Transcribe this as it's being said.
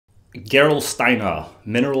Gerolsteiner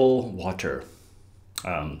mineral water.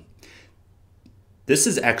 Um, this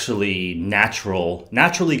is actually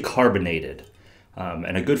naturally carbonated.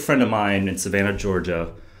 And a good friend of mine in Savannah,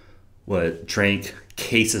 Georgia, drank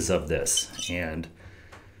cases of this. And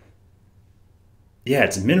yeah,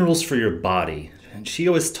 it's minerals for your body. And she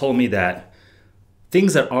always told me that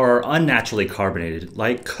things that are unnaturally carbonated,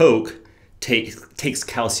 like Coke, takes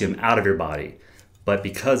calcium out of your body. But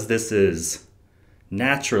because this is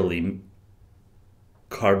naturally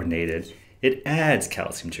carbonated, it adds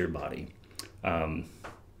calcium to your body. Um,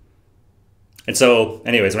 and so,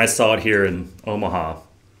 anyways, when I saw it here in Omaha,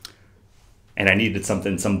 and I needed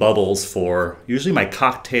some bubbles for usually my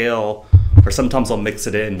cocktail, or sometimes I'll mix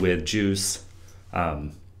it in with juice.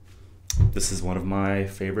 Um, this is one of my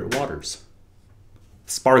favorite waters,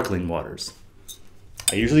 sparkling waters.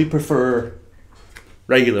 I usually prefer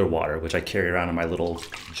regular water, which I carry around in my little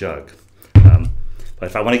jug. But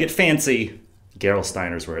if I want to get fancy,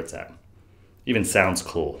 Gerolsteiner is where it's at. Even sounds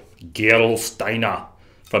cool. Gerolsteiner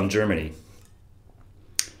from Germany.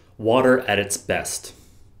 Water at its best.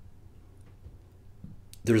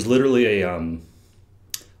 There's literally a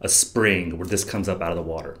spring where this comes up out of the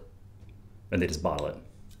water, and they just bottle it.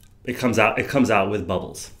 It comes out with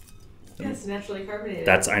bubbles. Yeah, it's naturally carbonated.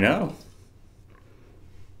 I know.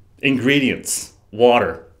 Ingredients: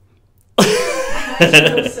 water.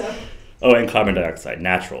 So. Oh, and carbon dioxide,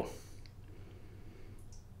 natural.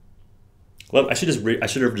 Well, I should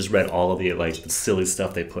have just read all of the the silly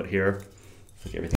stuff they put here. Like everything.